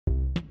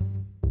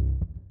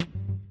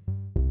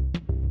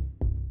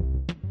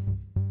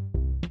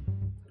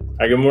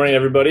Hi, good morning,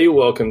 everybody.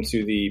 Welcome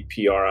to the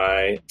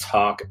PRI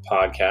Talk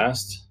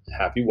podcast.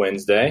 Happy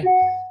Wednesday.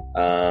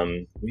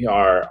 We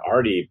are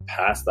already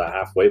past the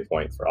halfway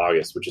point for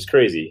August, which is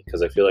crazy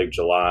because I feel like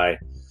July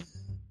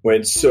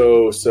went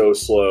so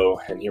slow,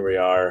 and here we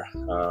are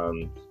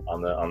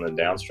on the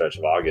downstretch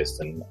of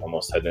August and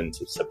almost heading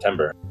into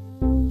September.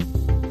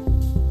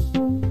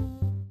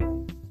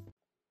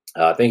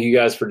 Thank you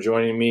guys for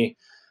joining me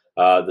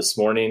this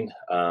morning.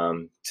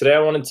 Today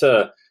I wanted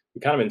to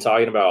We've kind of been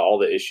talking about all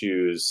the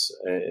issues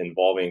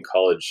involving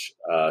college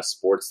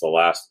sports the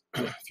last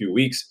few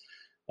weeks,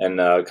 and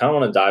kind of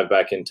want to dive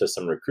back into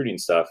some recruiting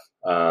stuff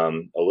a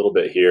little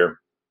bit here.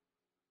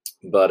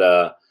 But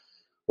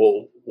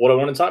what I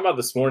want to talk about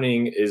this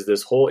morning is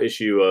this whole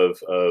issue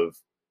of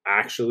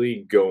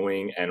actually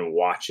going and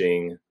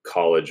watching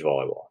college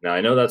volleyball. Now,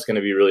 I know that's going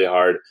to be really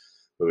hard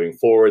moving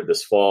forward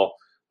this fall,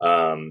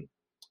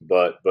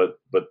 but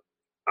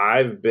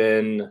I've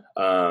been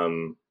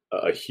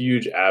a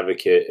huge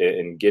advocate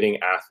in getting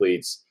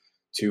athletes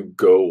to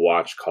go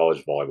watch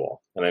college volleyball.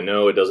 And I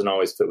know it doesn't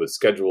always fit with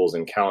schedules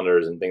and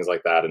calendars and things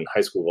like that in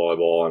high school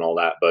volleyball and all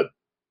that, but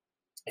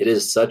it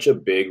is such a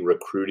big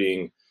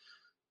recruiting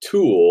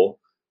tool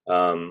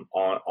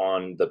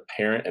on the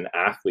parent and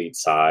athlete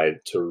side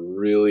to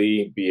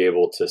really be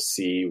able to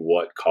see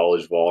what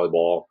college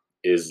volleyball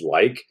is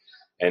like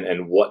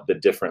and what the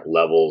different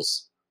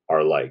levels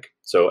are like.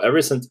 So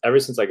ever since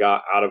I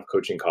got out of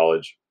coaching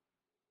college,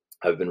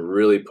 I've been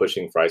really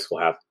pushing for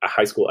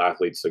high school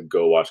athletes to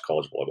go watch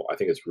college volleyball. I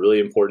think it's really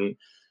important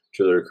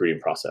to the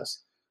recruiting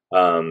process.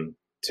 To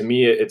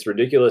me, it's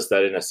ridiculous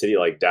that in a city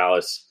like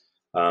Dallas,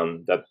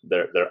 that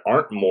there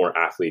aren't more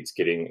athletes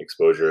getting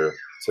exposure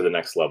to the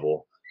next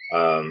level.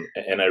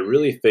 And I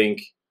really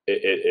think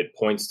it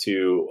points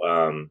to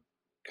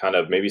kind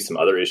of maybe some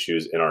other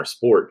issues in our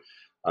sport,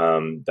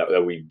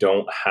 that we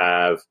don't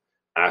have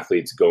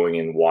athletes going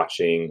and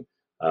watching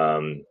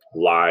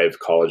live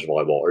college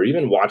volleyball, or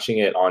even watching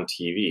it on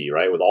TV,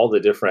 right? With all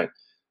the different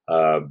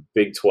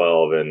Big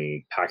 12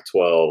 and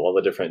Pac-12, all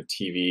the different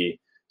TV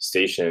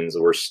stations,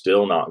 we're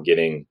still not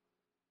getting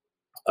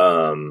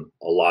a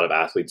lot of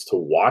athletes to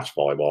watch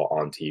volleyball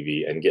on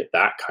TV and get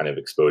that kind of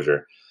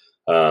exposure.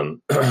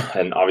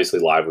 And obviously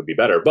live would be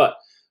better, but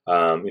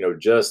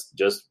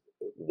just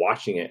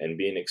watching it and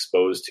being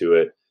exposed to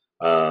it,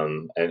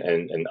 and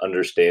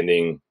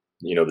understanding,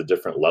 the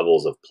different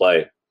levels of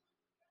play.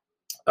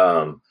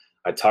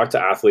 I talk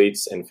to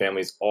athletes and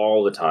families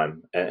all the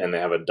time, and they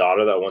have a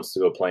daughter that wants to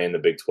go play in the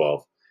Big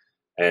 12.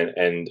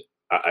 And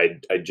I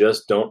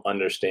just don't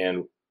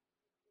understand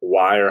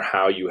why or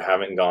how you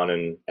haven't gone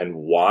and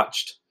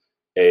watched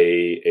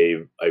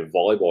a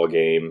volleyball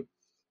game,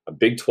 a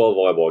Big 12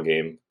 volleyball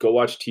game. Go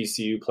watch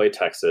TCU play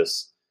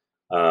Texas,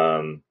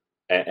 and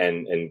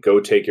go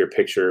take your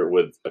picture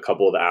with a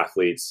couple of the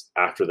athletes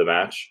after the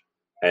match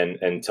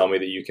and tell me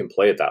that you can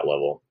play at that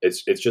level.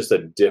 It's just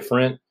a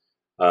different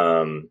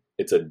level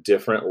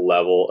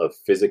of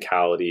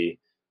physicality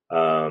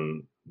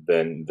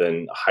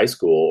than high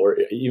school or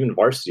even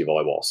varsity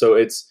volleyball. So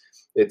it's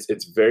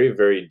very,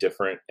 very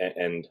different.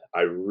 And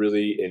I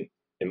really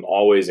am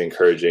always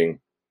encouraging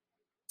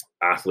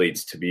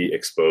athletes to be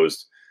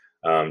exposed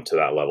to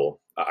that level.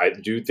 I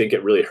do think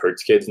it really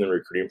hurts kids in the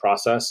recruiting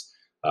process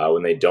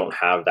when they don't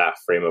have that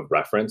frame of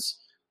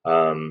reference.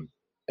 And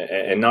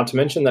not to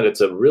mention that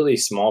it's a really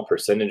small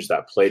percentage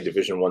that play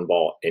Division I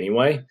ball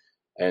anyway.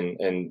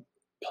 And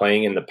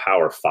playing in the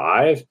Power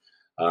 5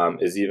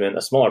 is even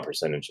a smaller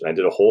percentage. And I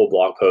did a whole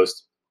blog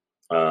post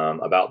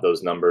about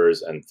those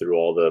numbers and threw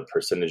all the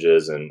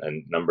percentages and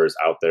numbers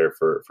out there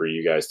for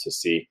you guys to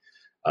see.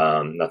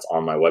 That's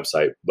on my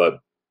website. But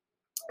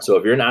so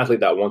if you're an athlete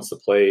that wants to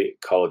play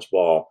college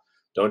ball,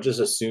 don't just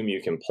assume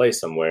you can play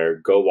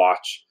somewhere. Go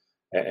watch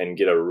and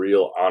get a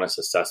real honest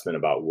assessment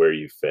about where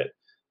you fit.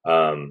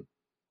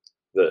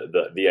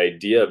 The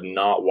idea of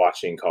not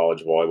watching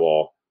college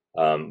volleyball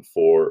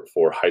for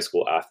high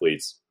school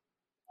athletes,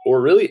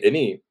 or really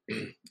any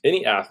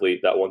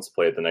athlete that wants to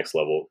play at the next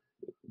level,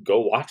 go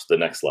watch the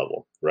next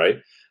level, right?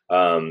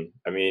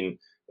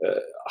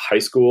 High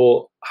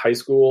school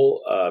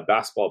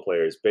basketball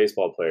players,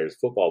 baseball players,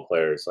 football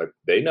players, like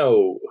they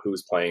know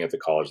who's playing at the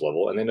college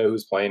level and they know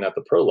who's playing at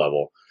the pro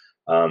level,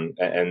 and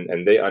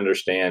they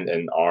understand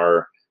and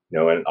are,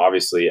 and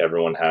obviously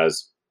everyone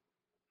has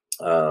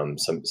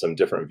some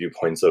different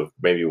viewpoints of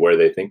maybe where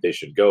they think they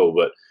should go,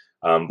 but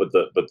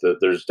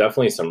there's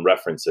definitely some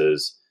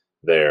references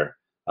there.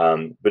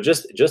 But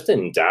just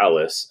in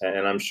Dallas,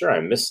 and I'm sure I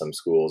missed some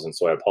schools, and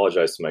so I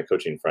apologize to my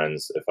coaching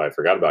friends if I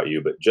forgot about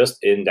you, but just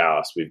in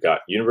Dallas, we've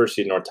got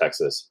University of North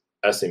Texas,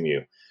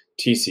 SMU,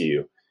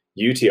 TCU,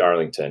 UT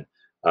Arlington.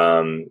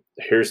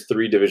 Here's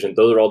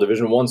those are all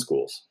Division I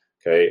schools.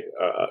 Okay.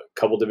 A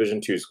couple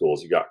Division II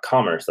schools. You got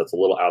Commerce, that's a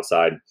little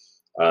outside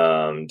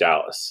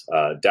Dallas,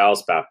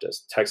 Dallas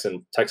Baptist,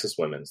 Texas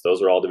Women's.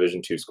 Those are all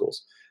Division II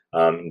schools.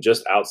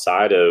 Just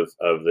outside of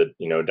the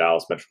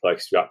Dallas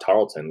Metroplex, you got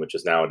Tarleton, which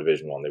is now a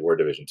Division I. They were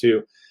Division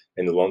II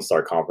in the Lone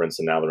Star Conference,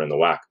 and now they're in the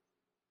WAC.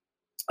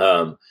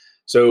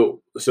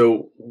 So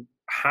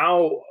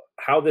how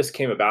how this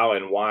came about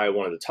and why I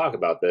wanted to talk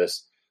about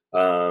this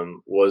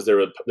was there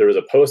was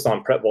a post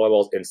on Prep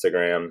Volleyball's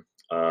Instagram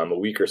a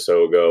week or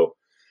so ago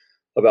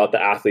about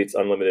the Athletes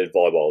Unlimited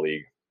Volleyball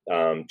League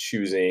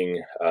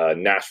choosing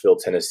Nashville,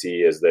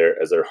 Tennessee as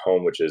their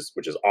home, which is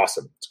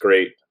awesome. It's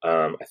great.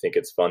 I think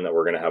it's fun that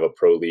we're going to have a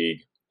pro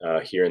league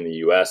here in the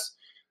U.S.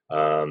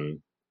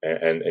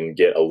 And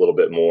get a little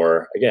bit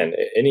more. Again,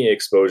 any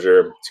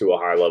exposure to a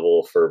high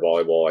level for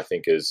volleyball, I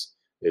think is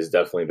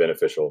definitely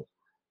beneficial.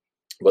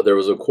 But there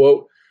was a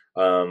quote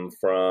from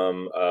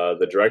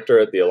the director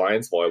at the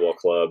Alliance Volleyball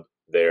Club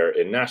there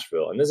in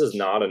Nashville, and this is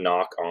not a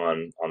knock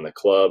on the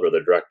club or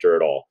the director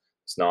at all.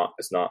 It's not.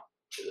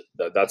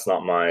 That's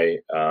not my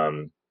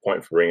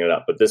point for bringing it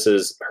up. But this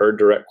is her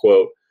direct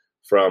quote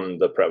from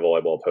the Prep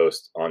Volleyball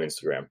post on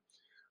Instagram.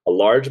 A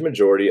large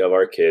majority of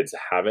our kids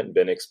haven't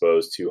been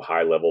exposed to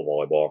high-level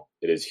volleyball.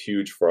 It is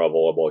huge for our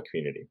volleyball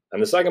community. And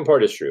the second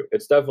part is true.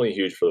 It's definitely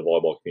huge for the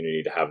volleyball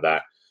community to have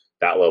that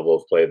level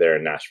of play there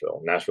in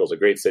Nashville. Nashville is a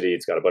great city.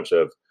 It's got a bunch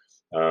of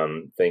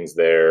things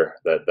there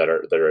that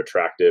are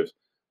attractive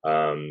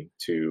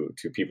to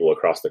people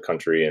across the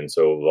country, and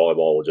so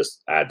volleyball will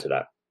just add to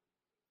that.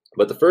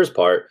 But the first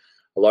part,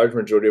 a large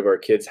majority of our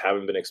kids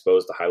haven't been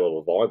exposed to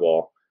high-level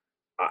volleyball.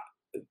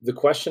 The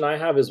question I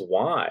have is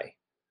why?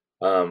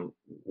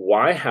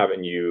 Why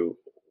haven't you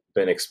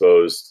been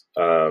exposed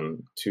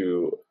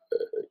to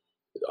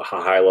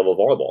high-level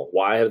volleyball?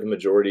 Why have the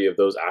majority of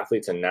those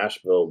athletes in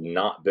Nashville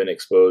not been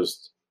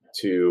exposed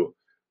to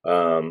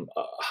a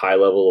high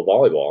level of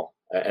volleyball?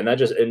 And that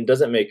just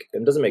doesn't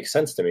make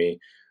sense to me.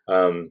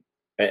 And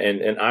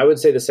I would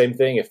say the same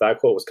thing if that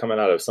quote was coming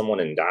out of someone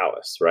in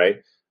Dallas, right?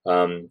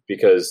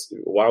 Because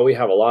while we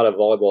have a lot of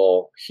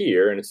volleyball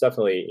here, and it's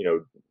definitely,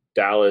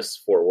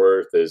 Dallas, Fort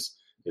Worth is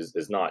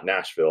not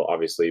Nashville,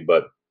 obviously,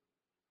 but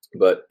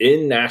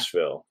in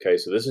Nashville, okay,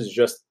 so this is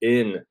just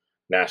in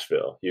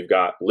Nashville. You've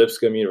got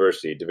Lipscomb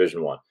University,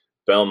 Division I,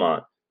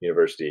 Belmont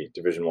University,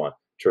 Division I,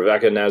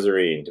 Trevecca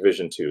Nazarene,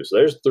 Division II. So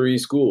there's 3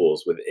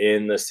 schools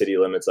within the city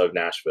limits of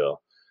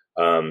Nashville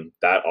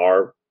that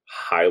are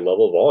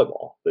high-level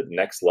volleyball, the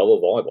next level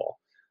volleyball.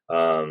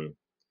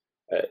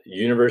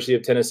 University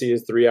of Tennessee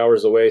is 3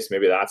 hours away, so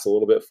maybe that's a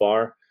little bit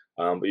far.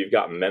 But you've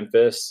got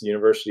Memphis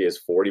University is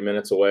 40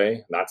 minutes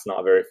away. That's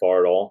not very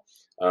far at all.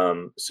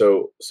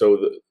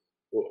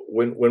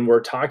 When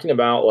we're talking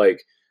about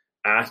like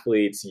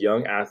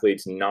young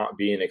athletes not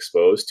being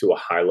exposed to a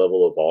high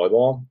level of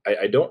volleyball,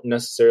 I don't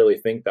necessarily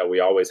think that we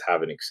always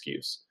have an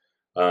excuse.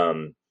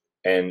 And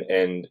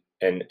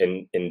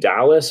in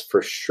Dallas,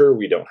 for sure,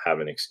 we don't have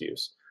an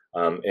excuse.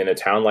 In a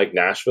town like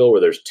Nashville,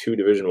 where there's 2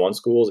 Division I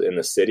schools in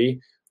the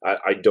city,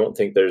 I don't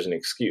think there's an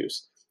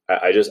excuse.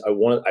 I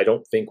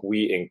don't think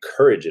we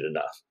encourage it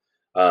enough.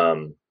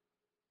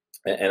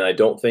 And I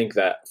don't think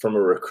that from a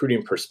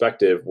recruiting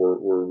perspective,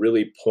 we're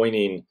really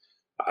pointing.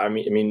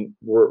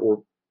 We're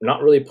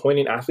not really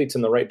pointing athletes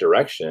in the right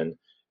direction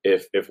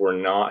if we're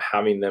not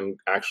having them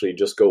actually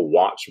just go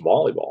watch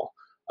volleyball,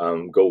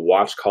 go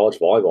watch college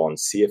volleyball and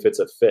see if it's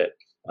a fit,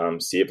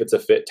 see if it's a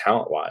fit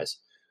talent wise.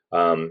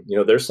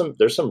 There's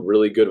some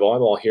really good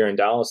volleyball here in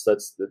Dallas.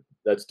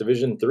 That's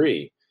Division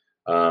III.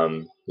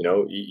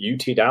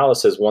 UT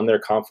Dallas has won their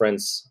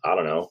conference,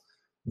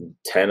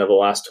 10 of the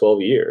last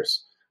 12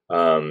 years.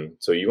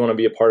 So you want to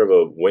be a part of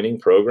a winning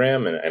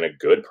program and a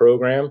good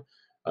program.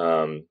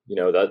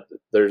 That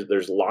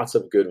there's lots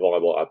of good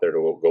volleyball out there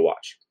to go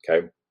watch.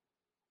 Okay.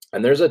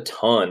 And there's a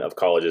ton of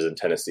colleges in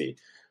Tennessee.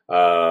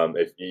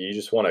 If you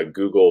just want to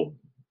Google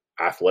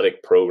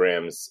athletic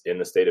programs in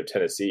the state of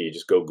Tennessee,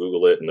 just go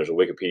Google it. And there's a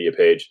Wikipedia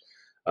page.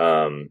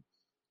 And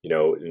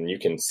you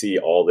can see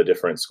all the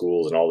different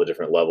schools and all the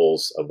different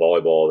levels of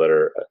volleyball that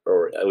are,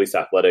 or at least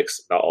athletics.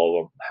 Not all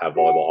of them have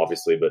volleyball,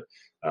 obviously, but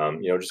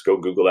just go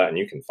Google that and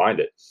you can find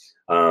it.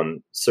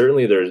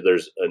 Certainly,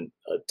 there's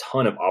a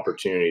ton of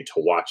opportunity to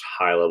watch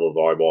high level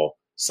volleyball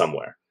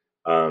somewhere.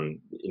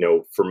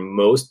 For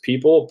most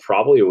people,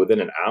 probably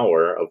within an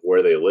hour of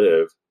where they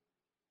live,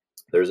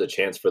 there's a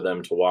chance for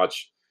them to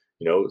watch,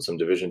 some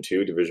Division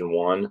II, Division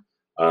I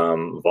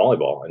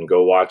volleyball and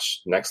go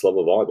watch next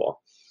level volleyball.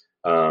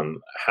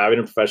 Having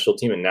a professional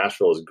team in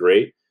Nashville is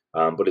great,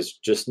 but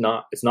it's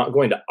not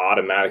going to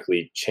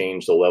automatically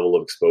change the level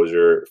of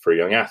exposure for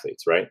young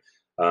athletes, right?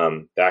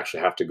 They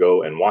actually have to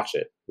go and watch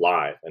it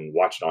live and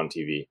watch it on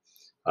TV.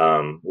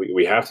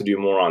 We have to do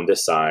more on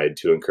this side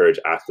to encourage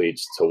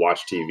athletes to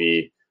watch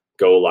TV,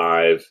 go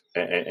live,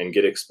 and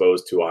get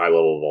exposed to a high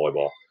level of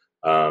volleyball.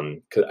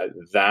 'Cause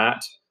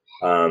that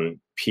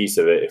piece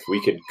of it, if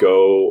we could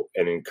go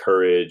and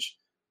encourage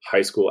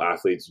high school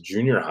athletes,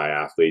 junior high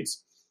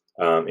athletes,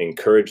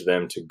 encourage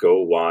them to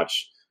go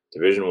watch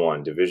Division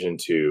I, Division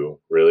II,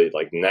 really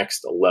like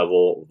next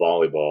level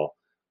volleyball.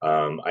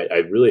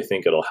 I really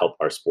think it'll help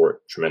our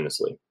sport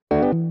tremendously.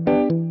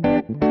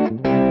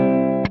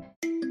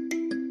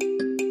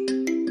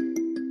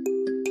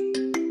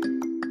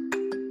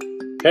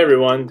 Hey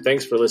everyone,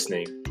 thanks for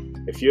listening.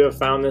 If you have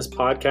found this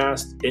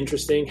podcast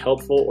interesting,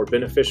 helpful, or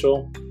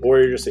beneficial, or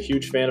you're just a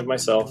huge fan of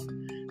myself,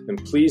 then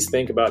please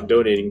think about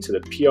donating to the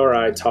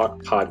PRI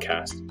Talk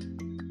podcast.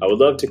 I would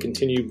love to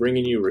continue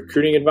bringing you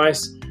recruiting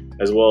advice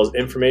as well as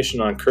information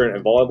on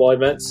current volleyball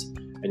events,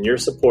 and your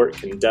support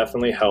can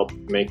definitely help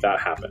make that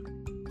happen.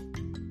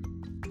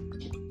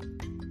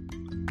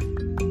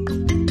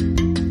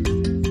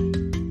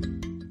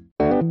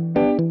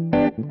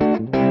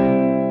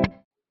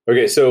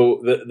 Okay, so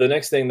the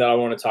next thing that I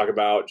want to talk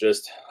about,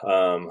 just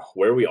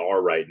where we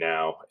are right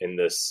now in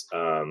this,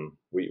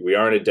 we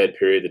are in a dead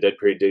period. The dead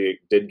period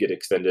did get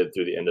extended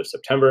through the end of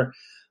September.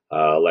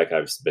 Like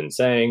I've been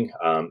saying,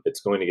 it's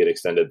going to get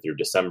extended through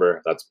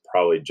December. That's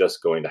probably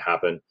just going to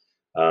happen.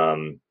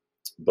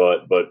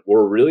 But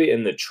we're really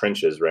in the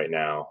trenches right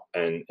now,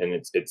 and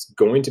it's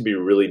going to be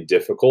really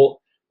difficult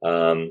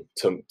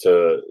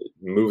to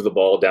move the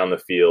ball down the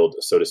field,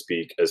 so to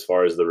speak, as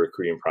far as the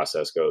recruiting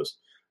process goes.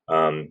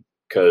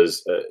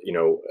 Because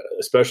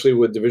especially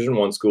with Division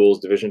I schools,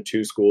 Division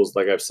II schools,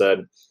 like I've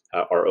said,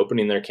 are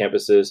opening their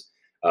campuses.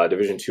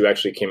 Division II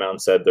actually came out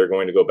and said they're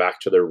going to go back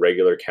to their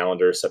regular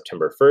calendar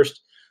September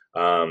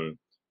 1st,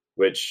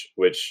 which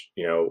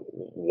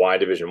why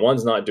Division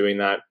I's not doing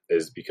that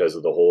is because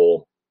of the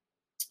whole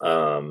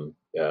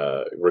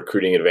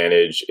recruiting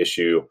advantage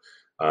issue,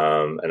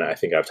 and I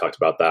think I've talked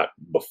about that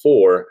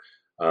before.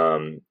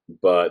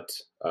 But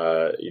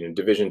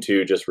Division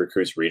II just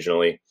recruits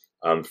regionally.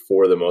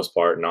 For the most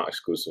part, not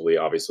exclusively,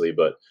 obviously,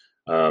 but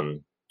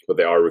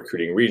they are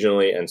recruiting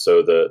regionally, and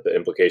so the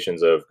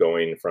implications of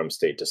going from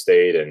state to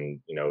state and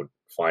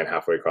flying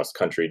halfway across the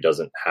country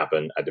doesn't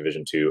happen at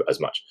Division II as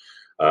much,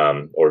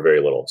 or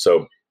very little.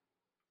 So,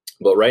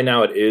 but right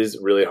now it is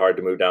really hard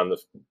to move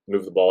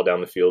the ball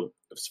down the field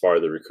as far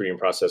as the recruiting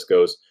process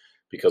goes,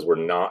 because we're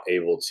not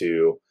able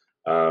to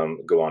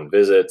go on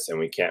visits and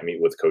we can't meet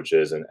with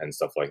coaches and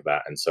stuff like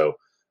that, and so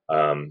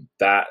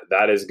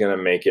that is going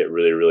to make it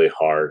really, really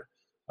hard.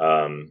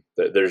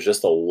 There's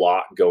just a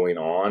lot going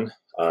on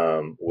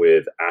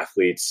with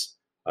athletes.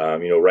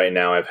 Right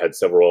now I've had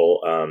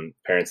several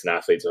parents and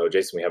athletes, "Oh,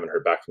 Jason, we haven't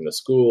heard back from the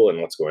school and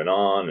what's going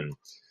on."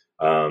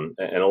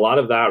 And a lot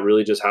of that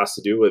really just has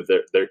to do with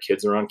their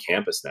kids are on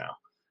campus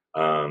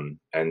now,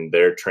 and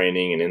they're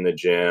training and in the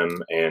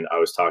gym. And I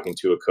was talking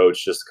to a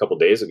coach just a couple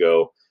days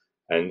ago,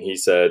 and he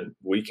said,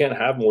 we can't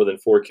have more than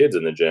 4 kids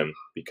in the gym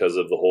because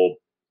of the whole,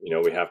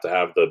 we have to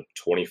have the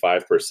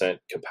 25%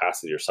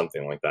 capacity or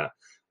something like that.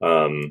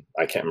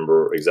 I can't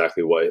remember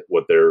exactly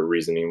what their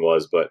reasoning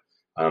was, but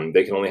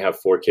they can only have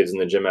 4 kids in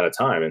the gym at a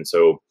time. And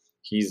so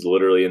he's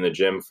literally in the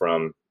gym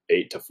from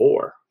 8 to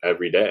 4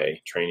 every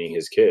day, training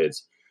his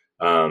kids.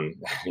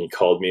 He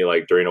called me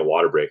like during a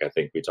water break. I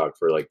think we talked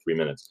for like 3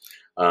 minutes.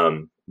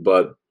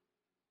 But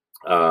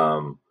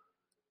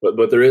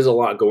there is a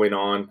lot going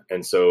on.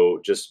 And so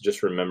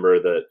just remember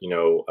that,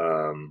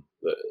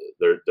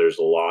 there's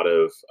a lot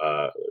of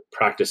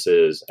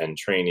practices and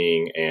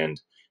training and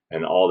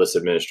all this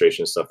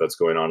administration stuff that's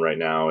going on right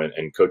now,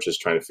 and coaches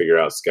trying to figure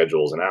out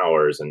schedules and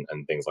hours and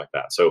things like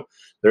that. So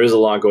there is a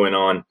lot going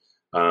on.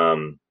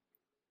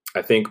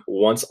 I think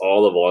once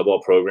all the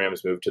volleyball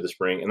programs move to the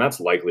spring, and that's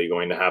likely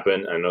going to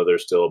happen. I know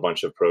there's still a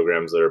bunch of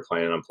programs that are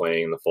planning on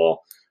playing in the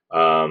fall.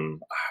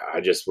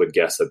 I just would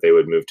guess that they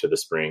would move to the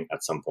spring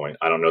at some point.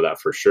 I don't know that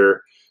for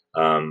sure.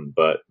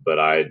 But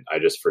I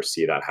just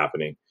foresee that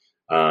happening.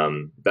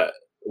 That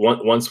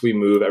once we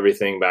move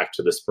everything back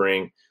to the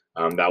spring,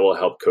 that will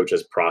help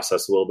coaches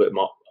process a little bit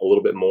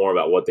more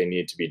about what they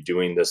need to be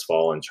doing this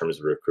fall in terms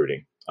of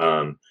recruiting.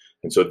 And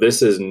so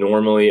this is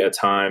normally a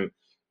time,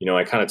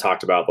 I kind of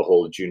talked about the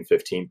whole June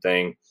 15th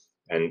thing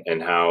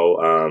and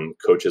how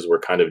coaches were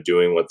kind of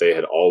doing what they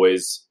had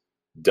always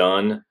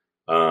done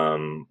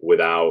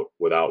without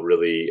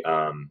really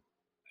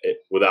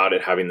without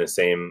it having the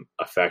same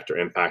effect or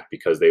impact,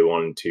 because they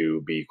wanted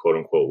to be quote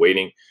unquote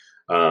waiting.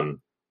 I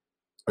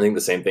think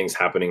the same thing's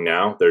happening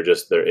now. They're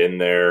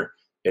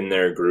in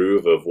their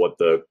groove of what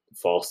the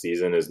fall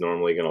season is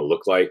normally going to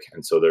look like.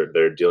 And so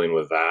they're dealing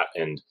with that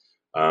and,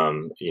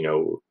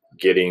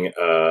 getting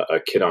a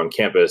kid on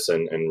campus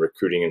and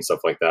recruiting and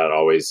stuff like that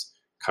always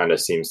kind of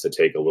seems to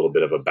take a little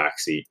bit of a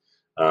backseat.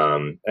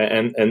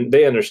 And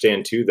they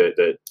understand too that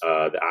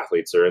the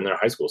athletes are in their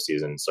high school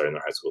season, starting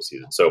their high school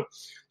season. So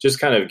just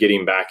kind of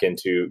getting back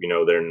into,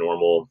 their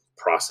normal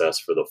process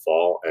for the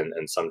fall,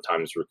 and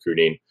sometimes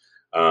recruiting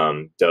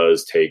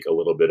does take a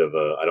little bit of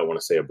I don't want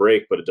to say a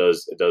break, but it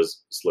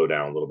does slow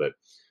down a little bit.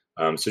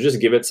 So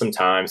just give it some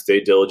time,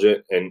 stay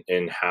diligent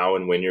in how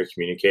and when you're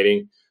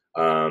communicating.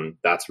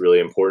 That's really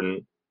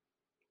important.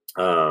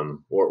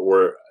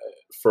 We're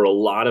for a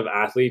lot of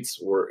athletes,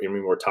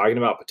 we're talking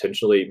about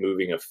potentially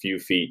moving a few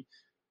feet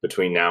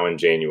between now and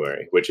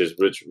January, which is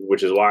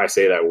why I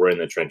say that we're in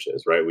the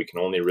trenches, right? We can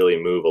only really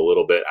move a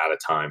little bit at a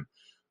time.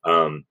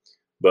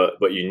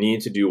 But you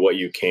need to do what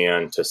you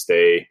can to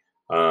stay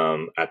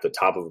at the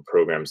top of a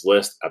program's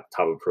list, at the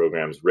top of a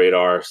program's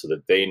radar, so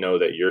that they know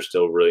that you're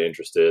still really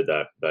interested,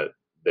 that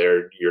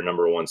they're your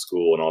number one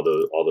school, and all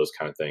those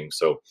kind of things.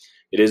 So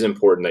it is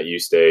important that you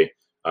stay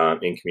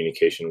in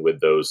communication with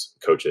those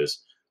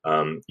coaches.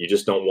 You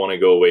just don't want to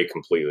go away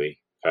completely.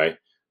 Okay.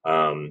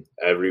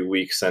 Every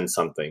week, send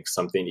something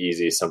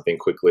easy, something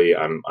quickly.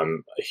 I'm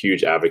a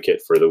huge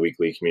advocate for the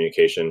weekly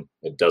communication.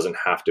 It doesn't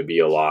have to be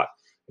a lot.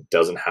 It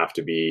doesn't have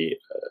to be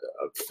a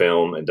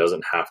film. It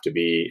doesn't have to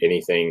be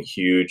anything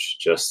huge,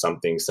 just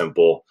something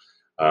simple.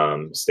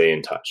 Stay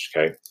in touch.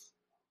 Okay.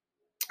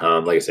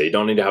 Like I say, you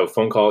don't need to have a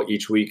phone call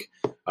each week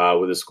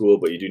with a school,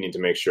 but you do need to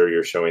make sure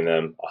you're showing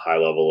them a high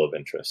level of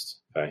interest.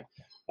 Okay.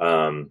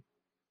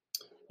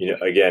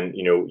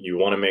 You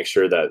want to make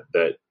sure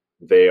that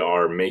they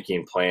are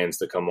making plans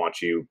to come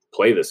watch you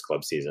play this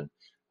club season.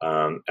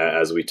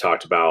 As we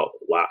talked about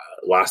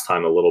last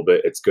time a little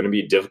bit, it's going to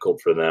be difficult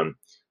for them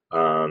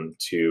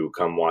to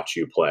come watch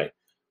you play.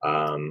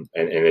 You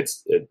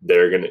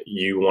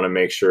want to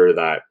make sure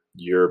that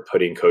you're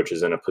putting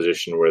coaches in a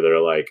position where they're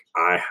like,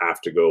 I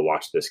have to go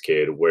watch this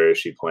kid. Where is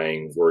she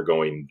playing? We're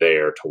going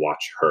there to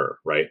watch her.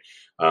 Right.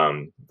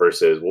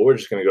 Versus, well, we're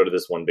just going to go to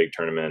this one big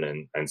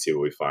tournament and see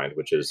what we find,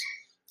 which is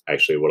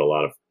actually what a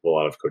lot of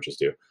coaches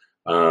do.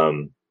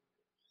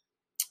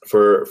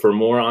 For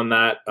more on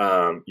that,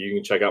 you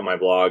can check out my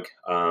blog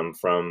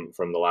from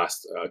the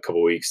last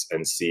couple weeks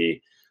and see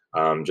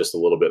just a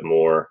little bit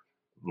more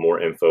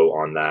info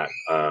on that.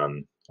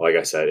 Like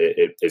I said,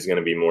 it is going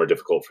to be more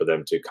difficult for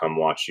them to come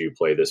watch you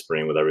play this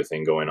spring with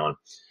everything going on.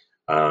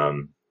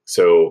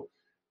 So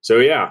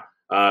yeah,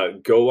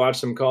 go watch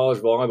some college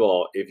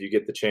volleyball if you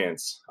get the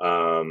chance.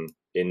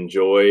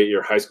 Enjoy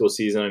your high school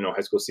season. I know high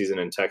school season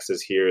in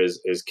Texas here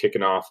is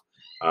kicking off.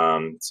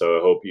 So I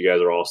hope you guys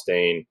are all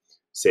staying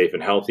safe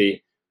and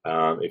healthy.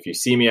 If you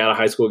see me at a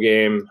high school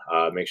game,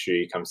 make sure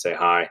you come say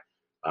hi.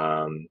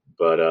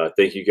 But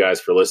thank you guys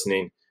for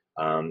listening.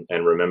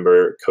 And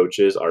remember,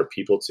 coaches are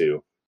people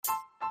too.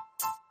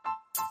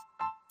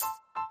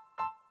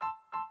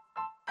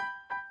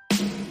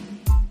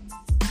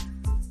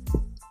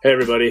 Hey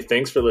everybody,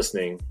 thanks for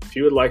listening. If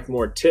you would like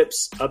more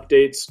tips,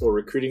 updates, or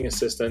recruiting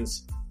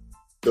assistance,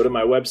 go to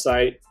my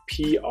website,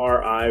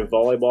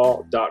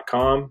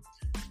 privolleyball.com.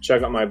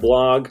 Check out my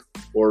blog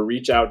or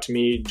reach out to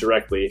me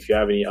directly if you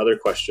have any other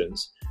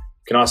questions. You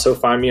can also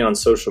find me on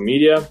social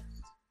media,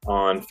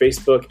 on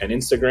Facebook and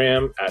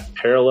Instagram at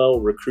Parallel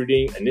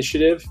Recruiting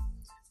Initiative.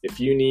 If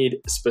you need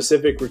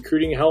specific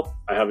recruiting help,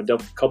 I have a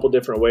couple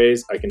different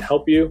ways I can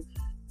help you.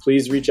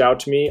 Please reach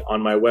out to me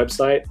on my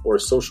website or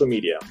social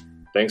media.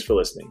 Thanks for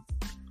listening.